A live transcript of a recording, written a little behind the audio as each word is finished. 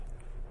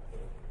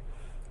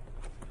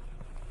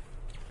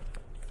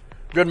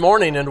Good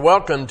morning and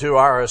welcome to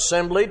our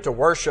assembly to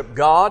worship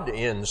God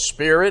in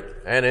spirit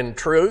and in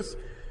truth,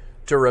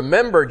 to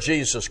remember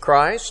Jesus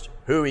Christ,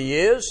 who He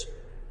is,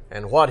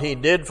 and what He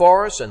did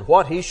for us and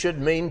what He should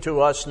mean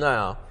to us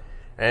now,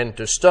 and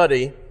to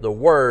study the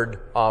Word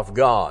of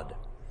God.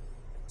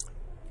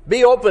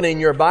 Be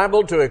opening your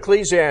Bible to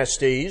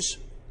Ecclesiastes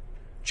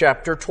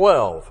chapter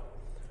 12.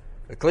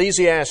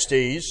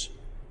 Ecclesiastes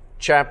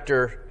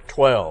chapter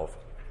 12.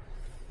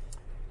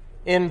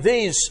 In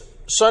these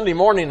Sunday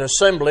morning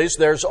assemblies,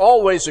 there's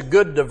always a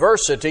good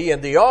diversity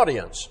in the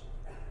audience.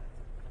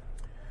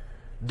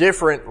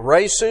 Different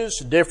races,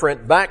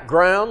 different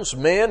backgrounds,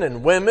 men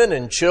and women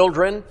and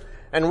children,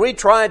 and we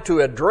try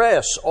to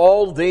address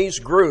all these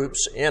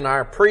groups in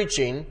our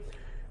preaching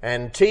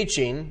and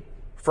teaching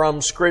from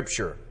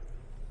Scripture.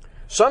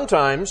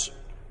 Sometimes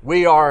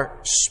we are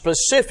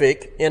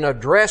specific in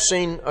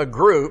addressing a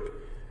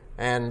group,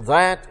 and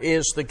that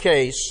is the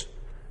case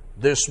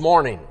this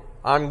morning.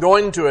 I'm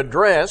going to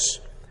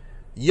address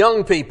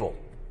young people.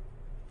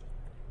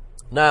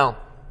 Now,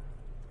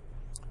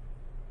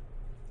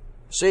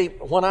 see,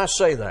 when I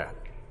say that,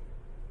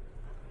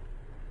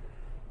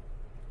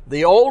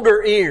 the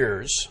older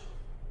ears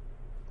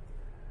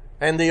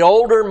and the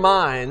older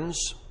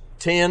minds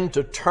tend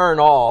to turn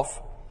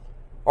off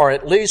or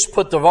at least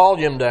put the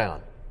volume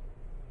down.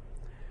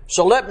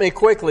 So let me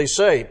quickly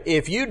say,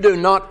 if you do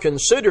not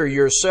consider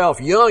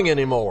yourself young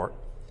anymore,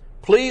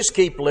 please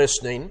keep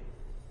listening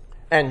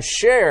and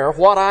share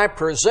what I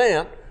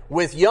present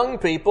with young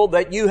people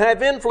that you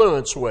have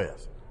influence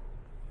with.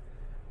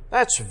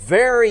 That's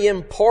very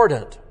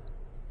important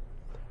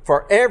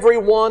for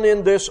everyone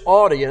in this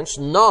audience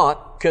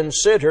not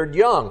considered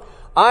young.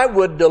 I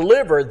would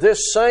deliver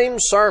this same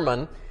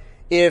sermon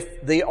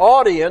if the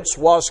audience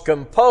was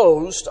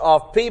composed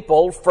of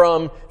people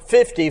from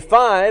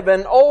 55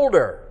 and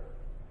older.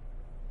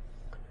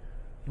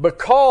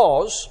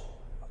 Because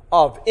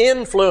of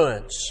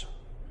influence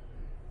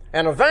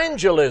and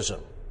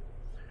evangelism.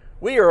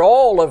 We are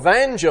all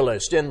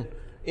evangelists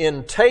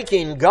in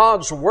taking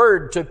God's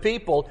Word to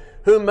people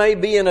who may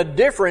be in a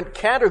different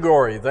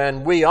category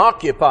than we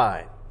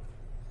occupy.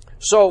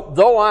 So,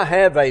 though I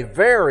have a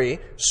very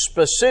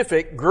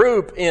specific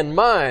group in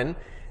mind,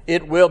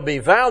 it will be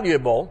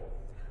valuable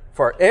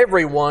for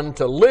everyone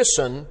to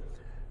listen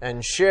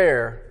and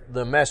share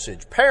the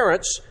message.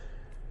 Parents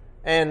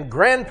and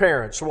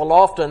grandparents will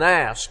often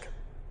ask,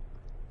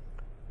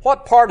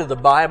 what part of the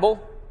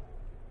Bible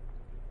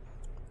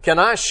can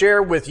I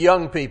share with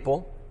young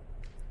people,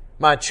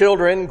 my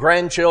children,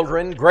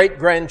 grandchildren,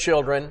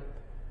 great-grandchildren,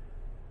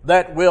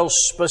 that will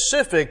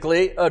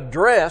specifically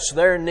address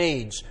their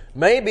needs?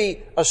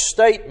 Maybe a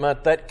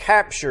statement that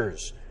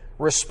captures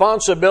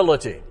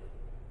responsibility.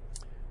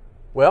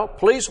 Well,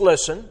 please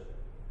listen.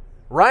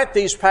 Write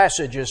these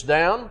passages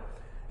down,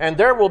 and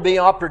there will be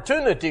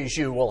opportunities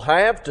you will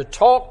have to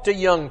talk to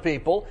young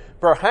people,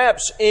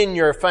 perhaps in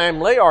your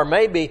family or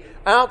maybe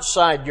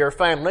outside your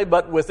family,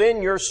 but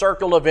within your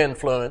circle of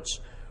influence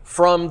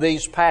from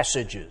these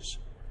passages.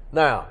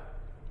 Now,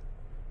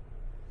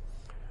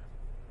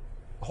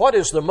 what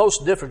is the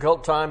most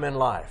difficult time in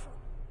life?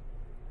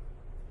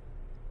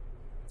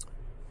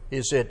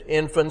 Is it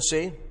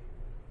infancy,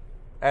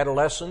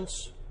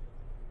 adolescence,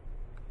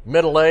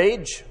 middle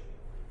age,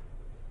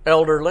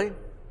 elderly?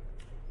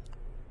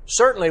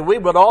 Certainly, we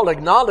would all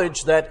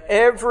acknowledge that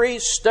every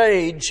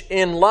stage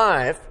in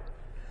life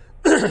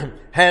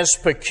has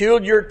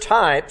peculiar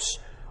types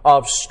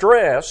of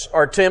stress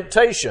or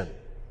temptation.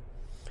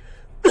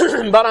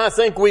 But I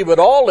think we would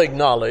all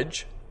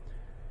acknowledge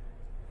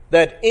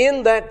that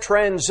in that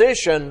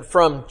transition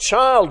from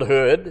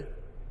childhood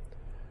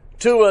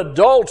to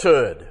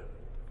adulthood,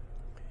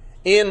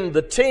 in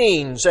the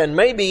teens and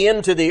maybe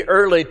into the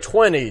early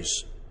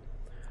 20s,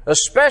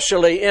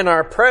 especially in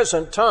our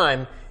present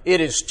time,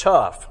 it is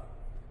tough,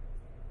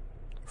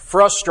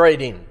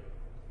 frustrating,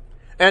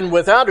 and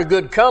without a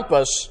good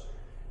compass,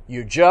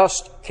 you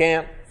just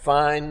can't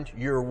find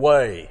your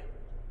way.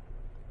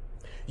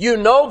 You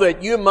know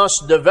that you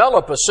must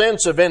develop a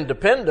sense of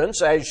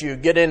independence as you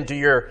get into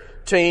your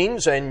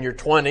teens and your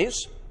 20s.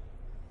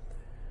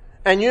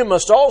 And you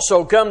must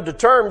also come to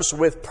terms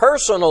with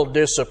personal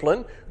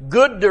discipline,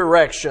 good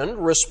direction,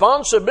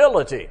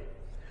 responsibility.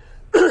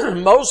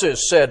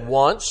 Moses said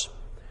once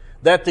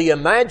that the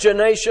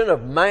imagination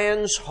of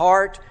man's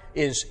heart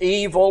is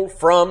evil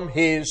from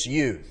his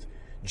youth.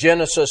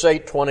 Genesis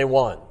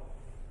 8:21.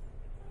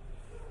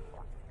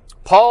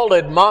 Paul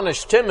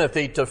admonished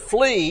Timothy to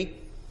flee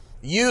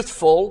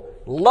youthful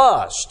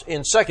lust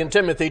in 2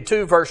 Timothy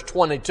 2 verse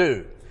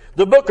 22.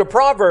 The book of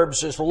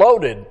Proverbs is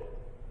loaded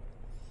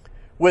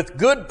with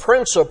good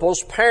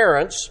principles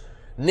parents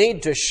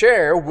need to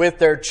share with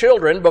their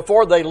children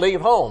before they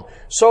leave home.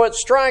 So it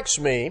strikes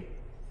me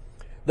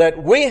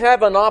that we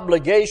have an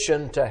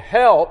obligation to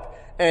help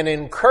and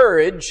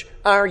encourage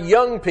our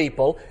young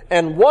people.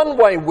 And one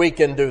way we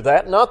can do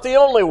that, not the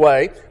only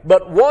way,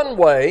 but one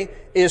way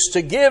is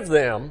to give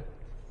them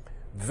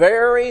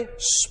very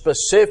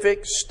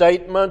specific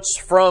statements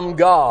from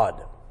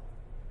God.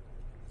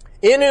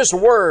 In His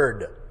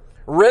Word,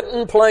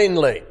 written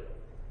plainly,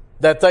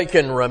 that they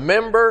can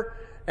remember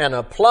and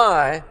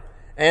apply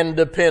and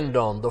depend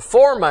on. The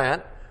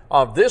format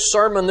of this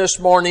sermon this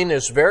morning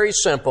is very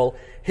simple.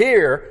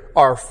 Here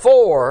are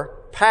 4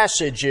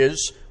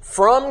 passages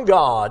from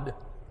God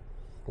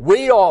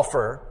we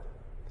offer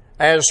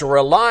as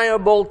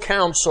reliable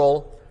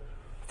counsel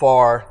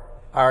for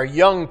our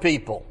young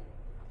people.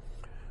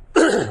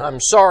 I'm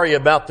sorry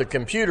about the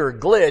computer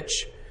glitch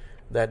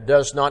that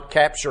does not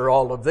capture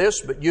all of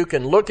this, but you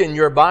can look in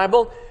your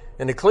Bible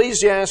in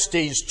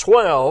Ecclesiastes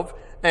 12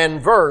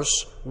 and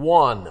verse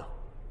 1.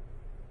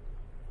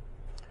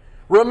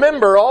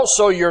 Remember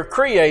also your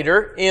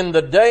Creator in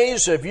the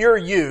days of your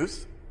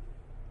youth,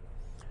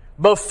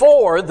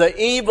 before the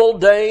evil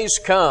days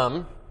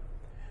come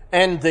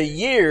and the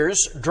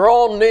years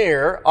draw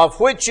near, of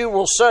which you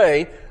will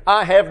say,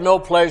 I have no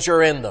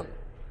pleasure in them.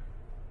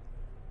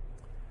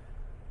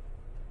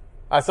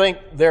 I think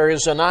there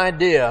is an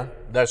idea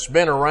that's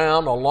been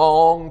around a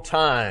long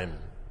time.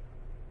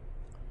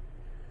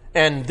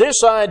 And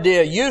this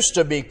idea used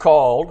to be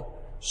called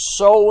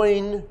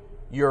sowing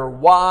your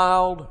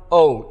wild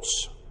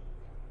oats.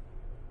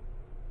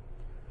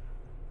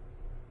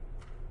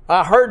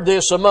 I heard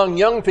this among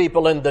young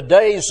people in the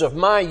days of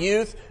my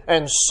youth,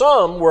 and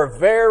some were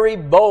very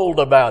bold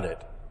about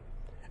it.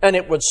 And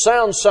it would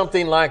sound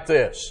something like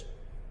this: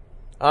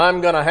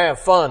 I'm going to have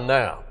fun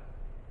now.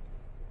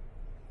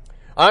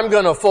 I'm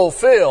going to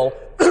fulfill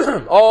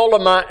all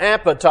of my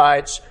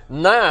appetites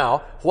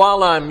now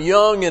while I'm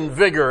young and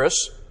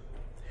vigorous.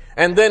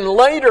 And then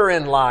later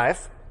in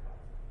life,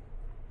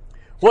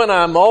 when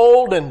I'm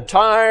old and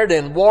tired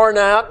and worn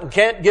out and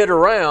can't get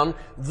around,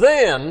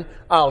 then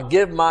I'll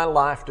give my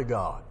life to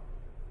God.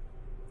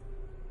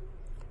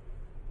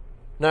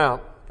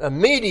 Now,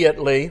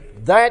 immediately,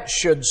 that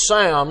should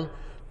sound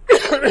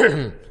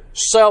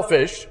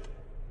selfish,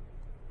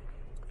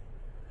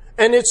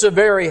 and it's a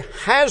very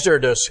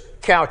hazardous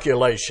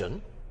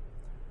calculation,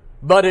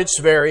 but it's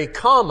very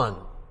common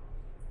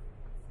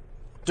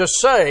to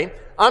say,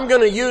 I'm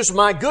going to use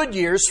my good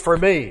years for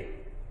me.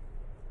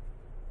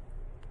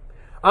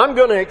 I'm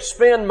going to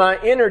expend my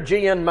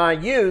energy and my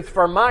youth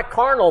for my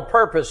carnal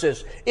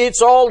purposes.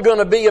 It's all going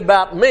to be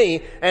about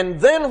me.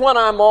 And then when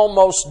I'm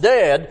almost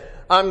dead,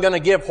 I'm going to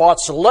give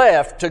what's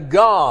left to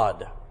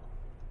God.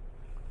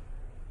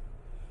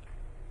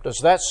 Does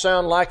that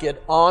sound like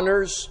it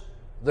honors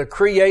the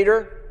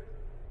Creator?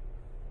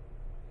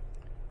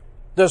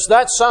 Does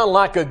that sound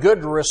like a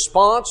good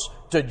response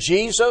to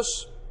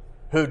Jesus,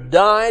 who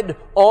died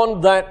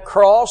on that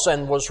cross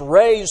and was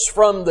raised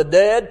from the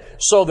dead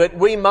so that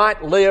we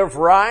might live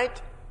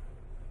right?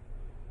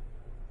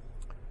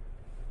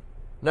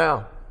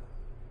 Now,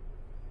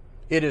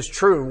 it is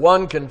true,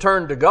 one can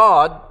turn to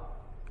God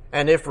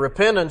and, if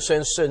repentance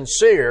is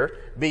sincere,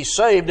 be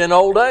saved in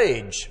old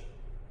age.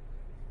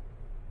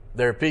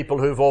 There are people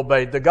who've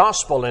obeyed the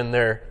gospel in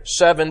their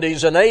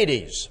 70s and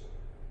 80s.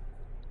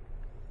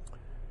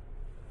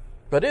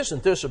 But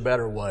isn't this a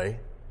better way?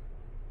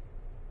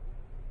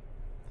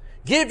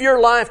 Give your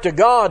life to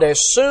God as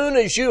soon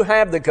as you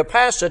have the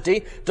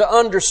capacity to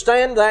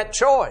understand that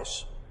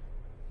choice.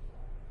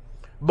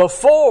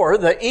 Before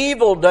the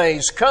evil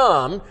days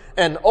come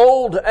and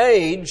old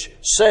age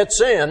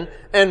sets in,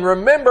 and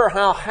remember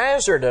how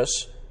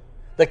hazardous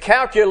the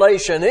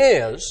calculation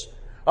is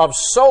of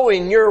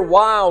sowing your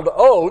wild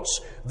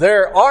oats.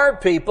 There are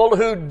people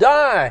who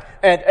die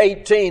at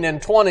 18 and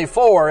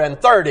 24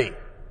 and 30.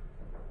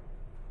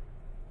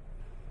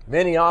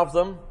 Many of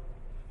them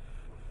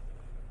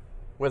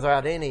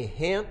without any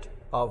hint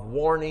of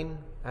warning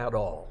at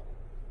all.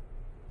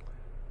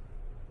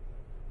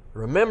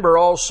 Remember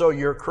also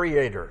your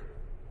Creator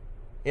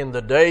in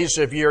the days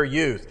of your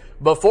youth,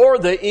 before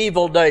the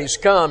evil days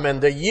come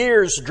and the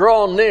years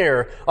draw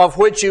near, of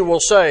which you will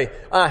say,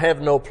 I have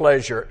no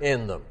pleasure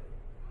in them.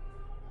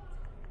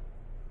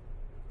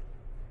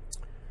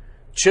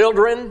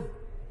 Children,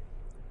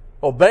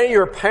 obey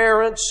your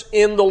parents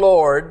in the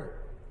Lord,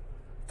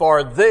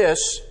 for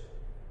this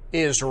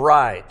is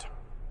right.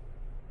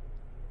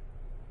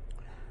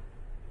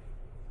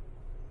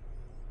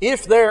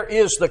 If there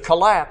is the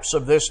collapse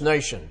of this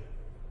nation,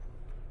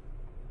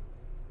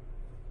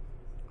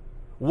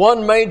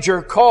 one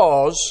major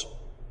cause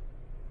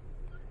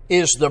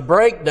is the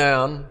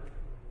breakdown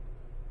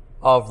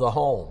of the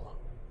home.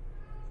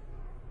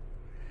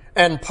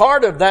 And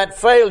part of that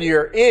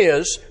failure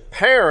is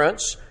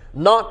parents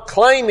not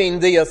claiming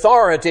the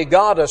authority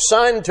God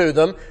assigned to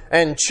them,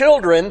 and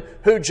children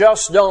who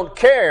just don't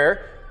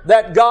care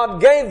that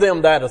God gave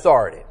them that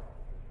authority.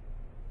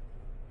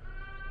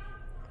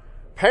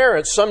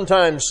 Parents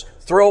sometimes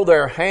throw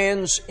their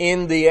hands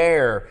in the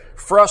air,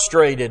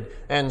 frustrated,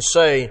 and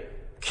say,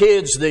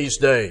 kids these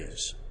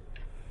days.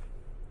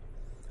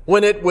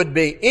 When it would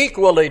be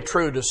equally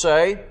true to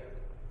say,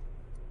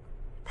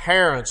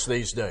 parents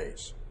these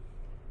days.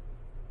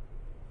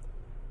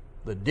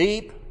 The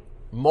deep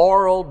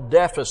moral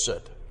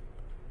deficit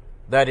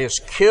that is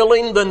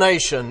killing the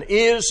nation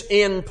is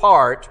in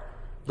part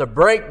the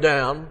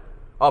breakdown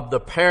of the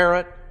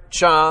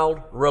parent-child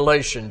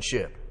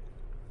relationship.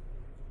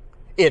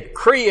 It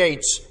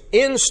creates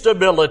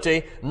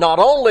instability not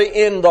only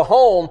in the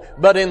home,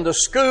 but in the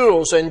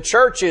schools and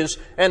churches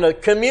and a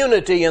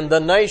community in the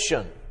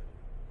nation.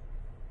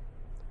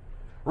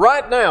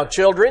 Right now,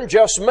 children,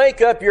 just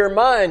make up your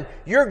mind.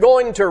 You're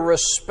going to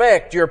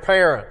respect your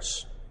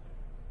parents.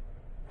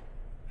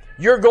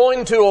 You're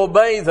going to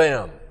obey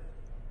them.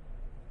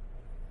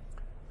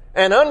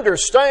 And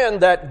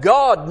understand that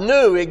God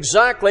knew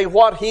exactly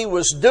what He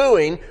was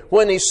doing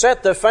when He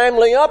set the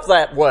family up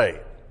that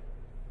way,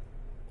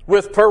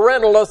 with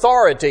parental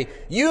authority.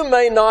 You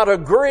may not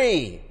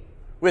agree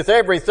with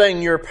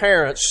everything your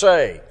parents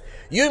say.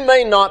 You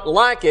may not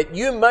like it.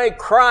 You may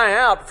cry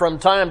out from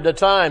time to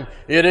time,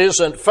 "It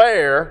isn't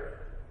fair."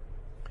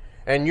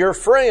 And your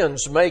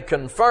friends may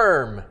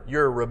confirm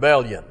your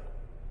rebellion.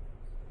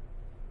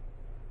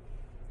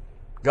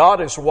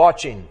 God is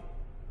watching,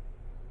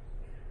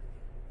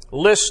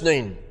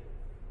 listening,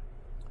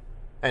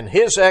 and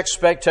His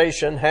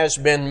expectation has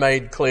been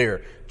made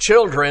clear.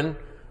 Children,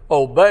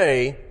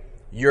 obey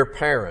your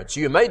parents.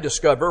 You may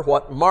discover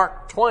what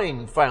Mark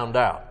Twain found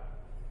out.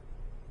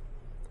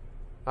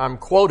 I'm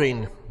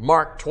quoting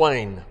Mark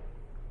Twain.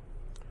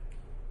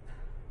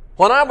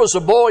 "When I was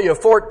a boy of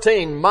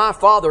 14, my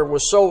father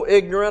was so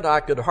ignorant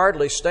I could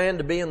hardly stand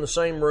to be in the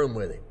same room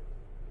with him.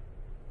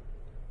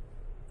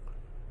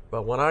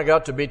 But when I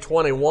got to be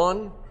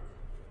 21,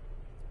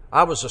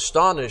 I was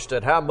astonished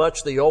at how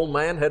much the old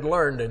man had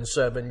learned in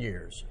 7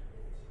 years."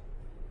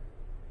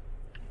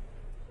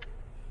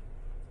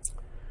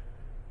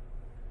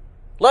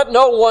 Let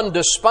no one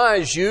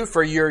despise you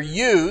for your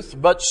youth,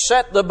 but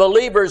set the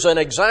believers an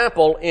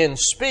example in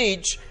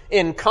speech,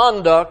 in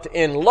conduct,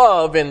 in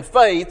love, in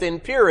faith, in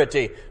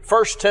purity.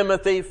 1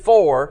 Timothy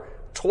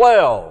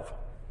 4:12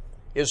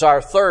 is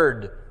our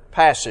third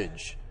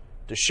passage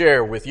to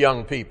share with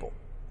young people.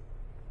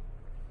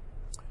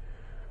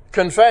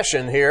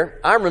 Confession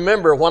here. I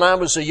remember when I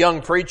was a young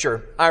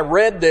preacher, I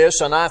read this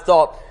and I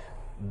thought,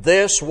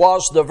 this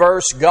was the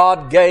verse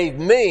God gave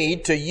me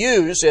to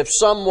use if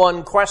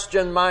someone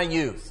questioned my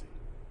youth.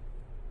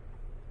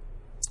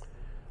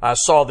 I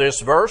saw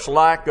this verse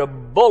like a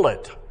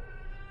bullet.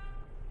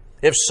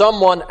 If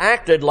someone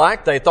acted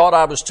like they thought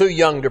I was too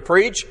young to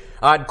preach,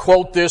 I'd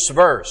quote this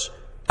verse.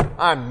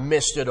 I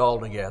missed it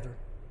altogether.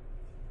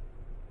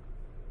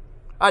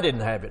 I didn't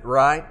have it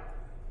right.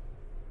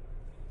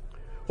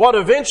 What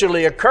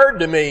eventually occurred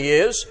to me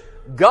is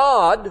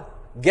God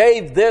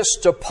gave this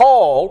to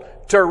Paul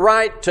to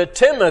write to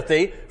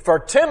Timothy, for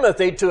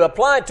Timothy to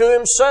apply to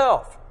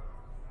himself.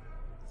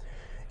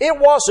 It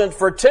wasn't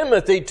for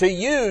Timothy to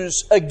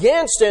use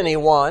against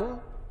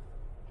anyone.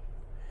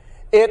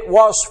 It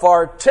was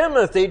for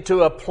Timothy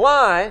to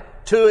apply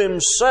to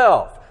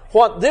himself.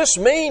 What this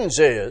means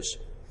is,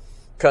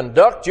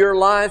 conduct your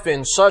life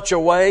in such a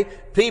way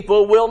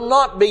people will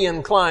not be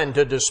inclined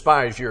to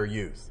despise your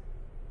youth.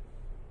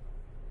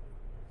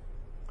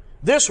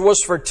 This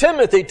was for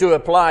Timothy to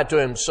apply to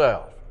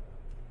himself.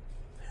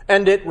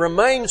 And it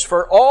remains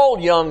for all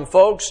young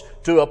folks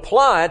to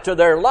apply to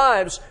their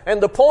lives. And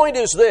the point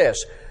is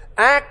this: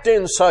 act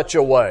in such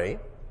a way,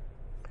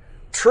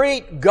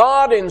 treat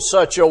God in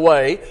such a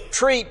way,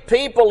 treat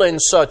people in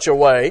such a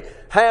way,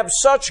 have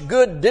such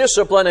good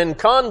discipline and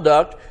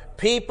conduct,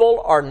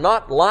 people are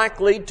not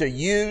likely to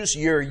use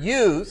your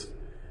youth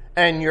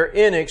and your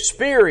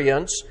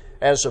inexperience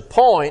as a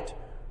point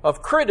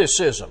of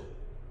criticism.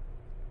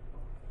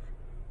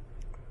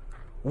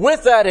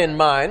 With that in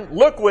mind,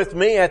 look with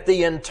me at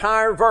the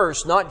entire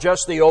verse, not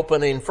just the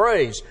opening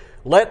phrase.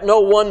 Let no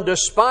one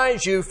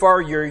despise you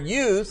for your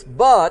youth,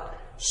 but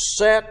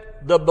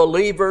set the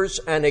believers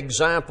an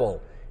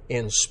example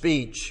in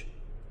speech,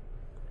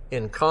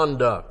 in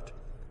conduct,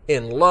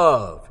 in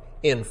love,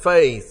 in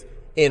faith,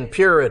 in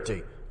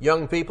purity.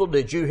 Young people,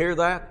 did you hear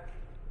that?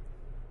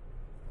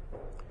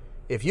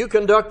 If you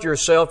conduct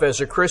yourself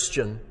as a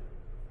Christian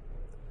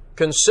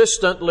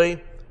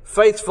consistently,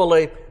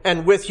 faithfully,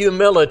 and with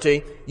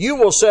humility, you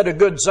will set a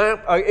good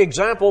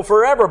example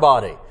for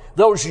everybody,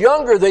 those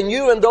younger than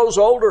you and those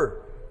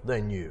older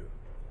than you.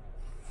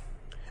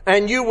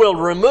 And you will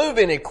remove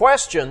any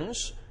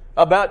questions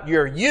about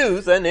your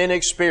youth and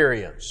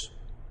inexperience.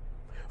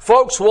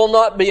 Folks will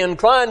not be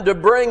inclined to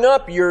bring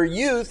up your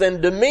youth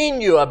and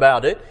demean you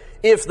about it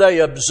if they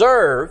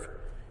observe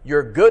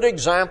your good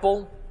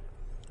example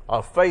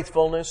of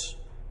faithfulness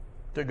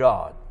to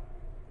God.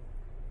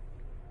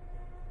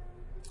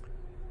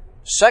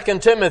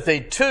 2 Timothy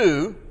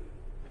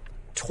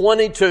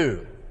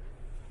 2:22.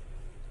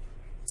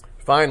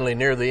 Finally,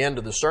 near the end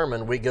of the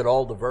sermon, we get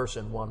all the verse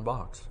in one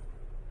box.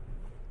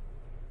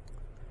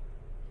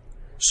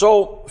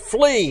 So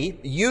flee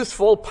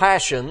youthful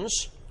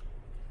passions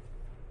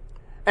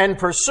and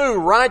pursue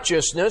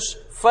righteousness,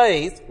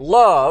 faith,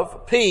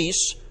 love,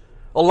 peace,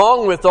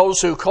 along with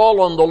those who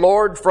call on the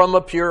Lord from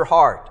a pure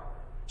heart.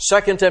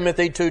 2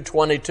 Timothy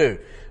 2:22.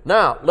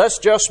 Now, let's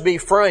just be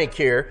frank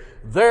here.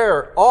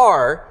 There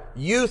are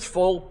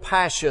youthful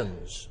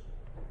passions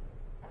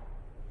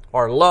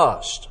or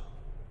lust.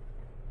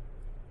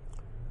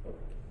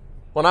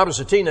 When I was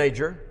a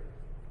teenager,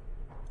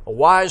 A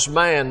wise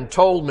man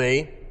told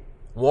me,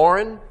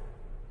 Warren,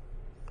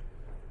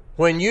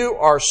 when you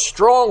are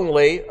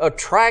strongly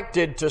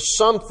attracted to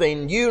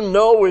something you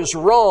know is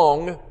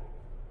wrong,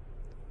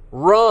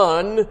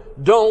 run,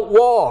 don't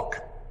walk.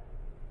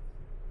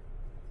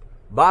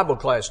 Bible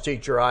class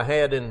teacher I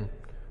had in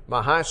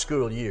my high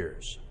school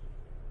years.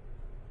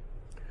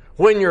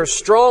 When you're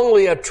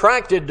strongly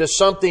attracted to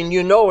something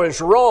you know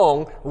is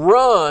wrong,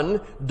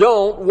 run,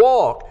 don't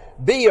walk.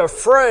 Be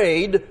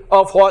afraid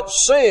of what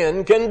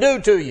sin can do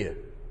to you.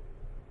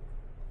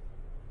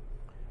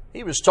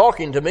 He was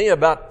talking to me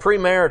about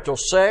premarital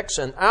sex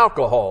and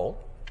alcohol.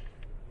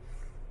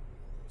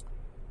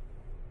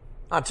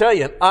 I tell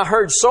you, I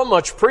heard so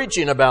much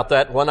preaching about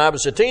that when I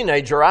was a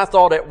teenager, I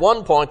thought at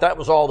one point that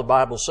was all the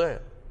Bible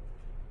said.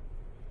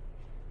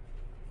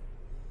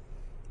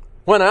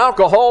 When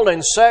alcohol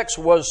and sex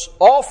was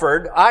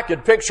offered, I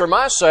could picture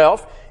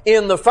myself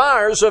in the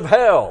fires of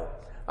hell.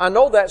 I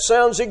know that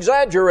sounds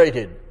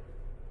exaggerated.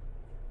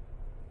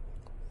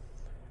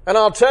 And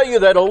I'll tell you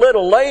that a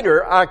little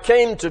later I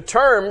came to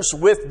terms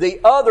with the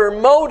other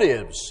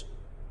motives,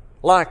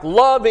 like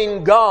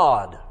loving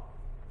God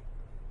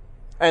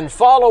and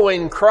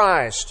following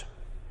Christ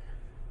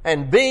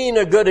and being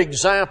a good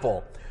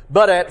example.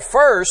 But at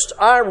first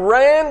I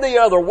ran the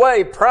other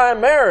way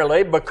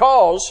primarily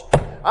because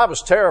I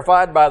was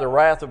terrified by the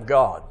wrath of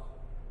God.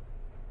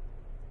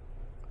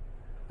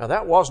 Now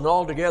that wasn't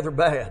altogether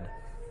bad.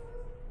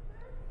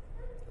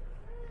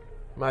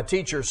 My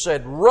teacher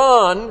said,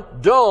 run,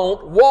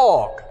 don't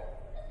walk.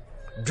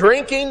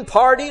 Drinking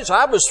parties,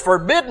 I was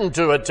forbidden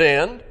to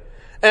attend.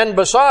 And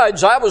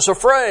besides, I was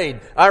afraid.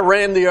 I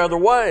ran the other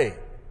way.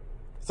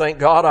 Thank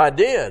God I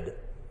did.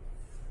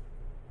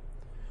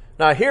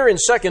 Now here in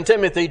 2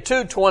 Timothy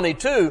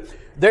 2:22,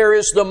 there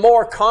is the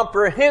more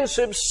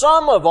comprehensive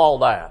sum of all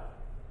that.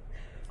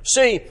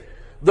 See,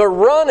 the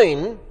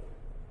running,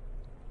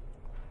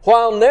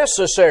 while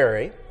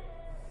necessary,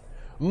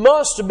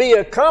 must be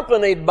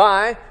accompanied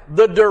by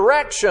the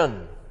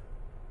direction.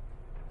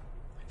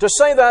 To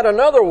say that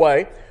another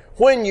way,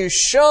 when you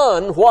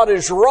shun what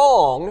is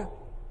wrong,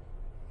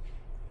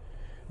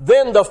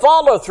 then the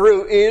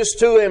follow-through is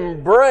to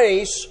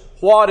embrace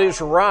what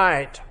is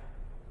right.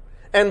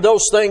 And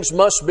those things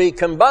must be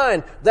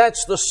combined.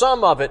 That's the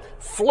sum of it.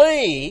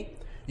 Flee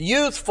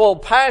youthful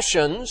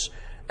passions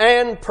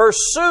and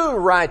pursue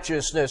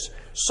righteousness.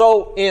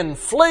 So in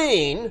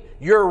fleeing,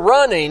 you're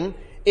running.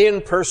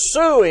 In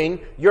pursuing,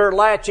 you're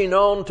latching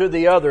on to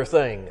the other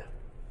thing.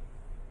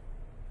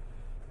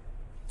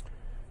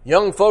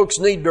 Young folks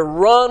need to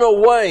run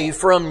away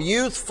from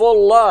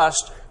youthful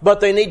lust, but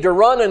they need to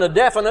run in a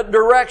definite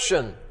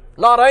direction,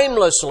 not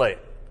aimlessly.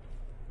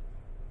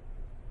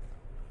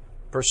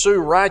 Pursue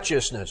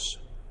righteousness,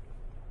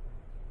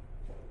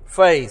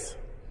 faith,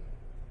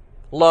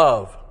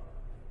 love,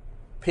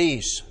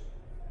 peace,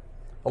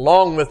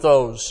 along with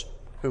those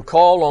who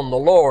call on the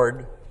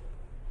Lord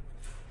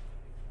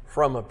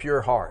from a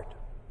pure heart.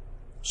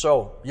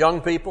 So,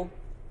 young people,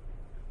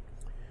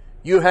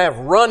 you have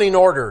running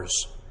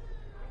orders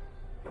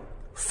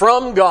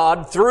from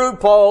God through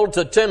Paul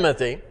to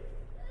Timothy.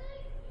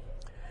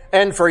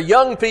 And for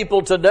young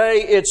people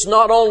today, it's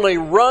not only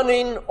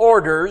running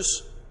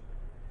orders,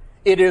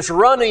 it is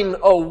running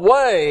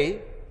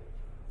away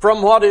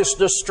from what is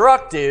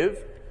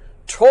destructive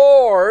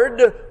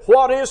toward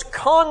what is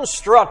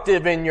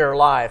constructive in your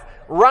life.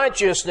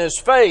 Righteousness,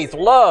 faith,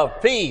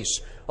 love,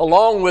 peace,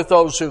 along with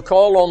those who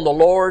call on the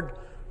Lord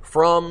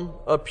from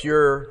a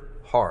pure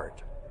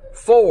heart.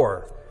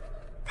 4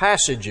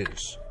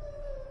 passages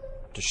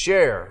to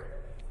share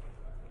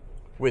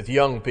with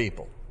young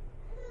people.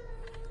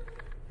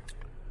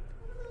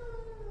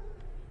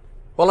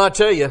 Well, I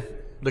tell you,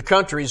 the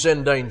country's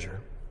in danger.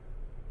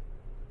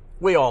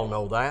 We all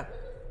know that.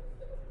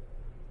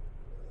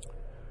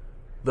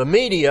 The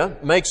media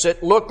makes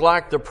it look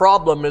like the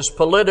problem is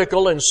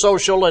political and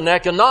social and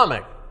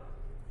economic.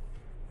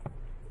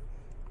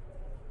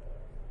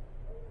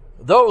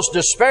 Those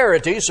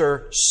disparities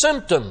are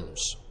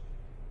symptoms.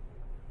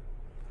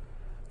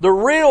 The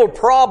real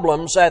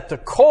problems at the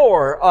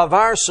core of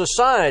our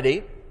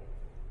society,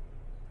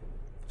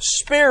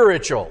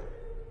 spiritual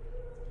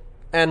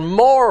and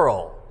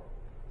moral.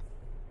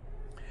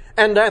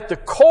 And at the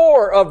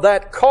core of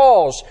that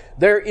cause,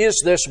 there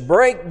is this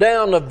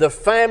breakdown of the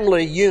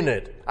family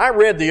unit. I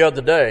read the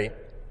other day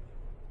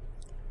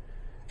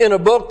in a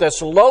book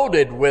that's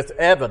loaded with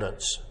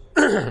evidence.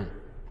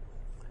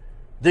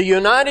 The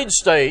United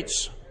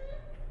States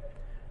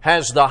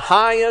has the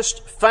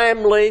highest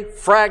family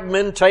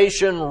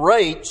fragmentation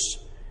rates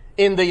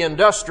in the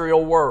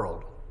industrial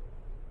world.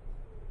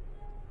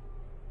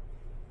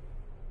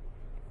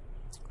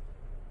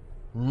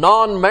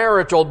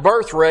 Non-marital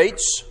birth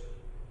rates,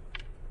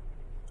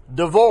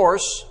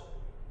 divorce,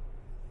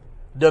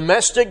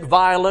 domestic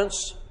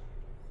violence,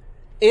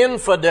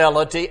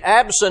 infidelity,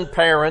 absent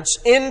parents,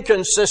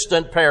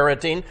 inconsistent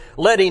parenting,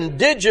 letting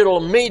digital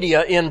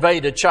media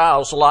invade a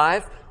child's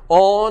life,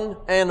 on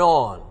and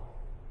on.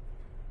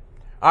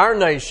 Our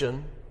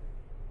nation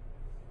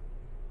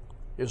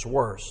is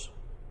worse.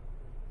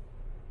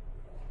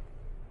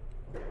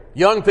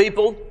 Young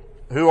people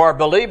who are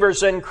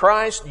believers in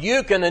Christ,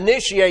 you can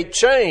initiate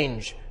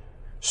change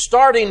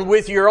starting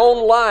with your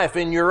own life,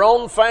 in your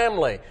own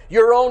family,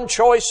 your own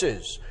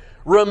choices.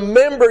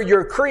 Remember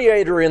your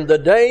Creator in the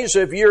days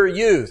of your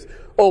youth.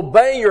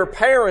 Obey your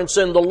parents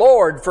in the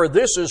Lord, for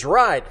this is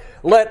right.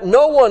 Let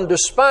no one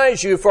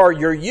despise you for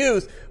your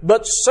youth,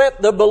 but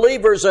set the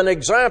believers an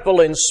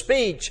example in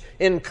speech,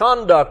 in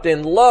conduct,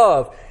 in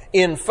love,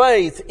 in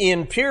faith,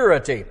 in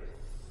purity.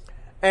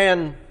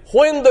 And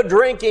when the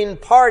drinking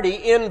party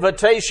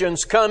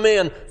invitations come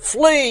in,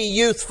 flee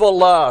youthful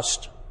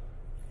lust.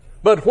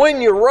 But when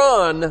you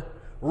run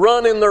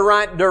in the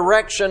right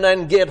direction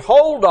and get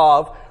hold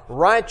of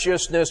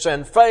righteousness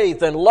and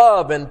faith and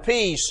love and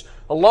peace,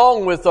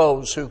 along with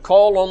those who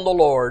call on the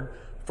Lord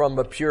from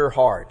a pure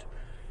heart.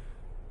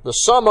 The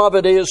sum of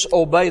it is,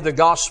 obey the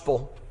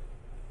gospel.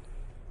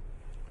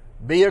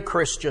 Be a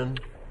Christian.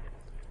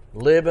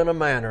 Live in a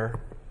manner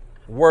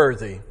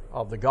worthy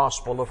of the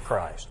gospel of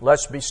Christ.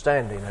 Let's be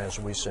standing as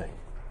we sing.